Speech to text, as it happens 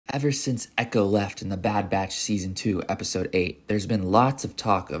Ever since Echo left in The Bad Batch Season 2, Episode 8, there's been lots of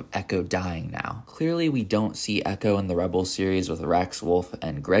talk of Echo dying now. Clearly we don't see Echo in the Rebels series with Rex, Wolf,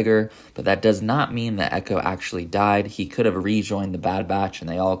 and Gregor, but that does not mean that Echo actually died. He could have rejoined the Bad Batch and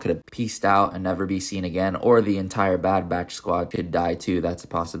they all could have pieced out and never be seen again, or the entire Bad Batch squad could die too. That's a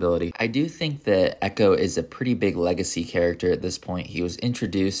possibility. I do think that Echo is a pretty big legacy character at this point. He was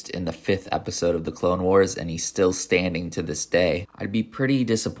introduced in the 5th episode of the Clone Wars and he's still standing to this day. I'd be pretty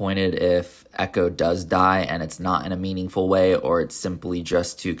disappointed if Echo does die and it's not in a meaningful way, or it's simply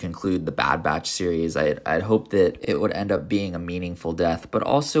just to conclude the Bad Batch series. I'd hope that it would end up being a meaningful death, but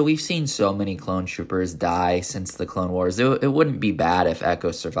also we've seen so many clone troopers die since the Clone Wars. It wouldn't be bad if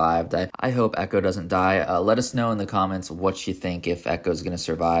Echo survived. I hope Echo doesn't die. Let us know in the comments what you think, if Echo's going to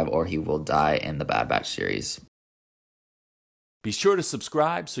survive or he will die in the Bad Batch series. Be sure to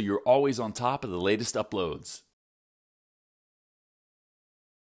subscribe so you're always on top of the latest uploads.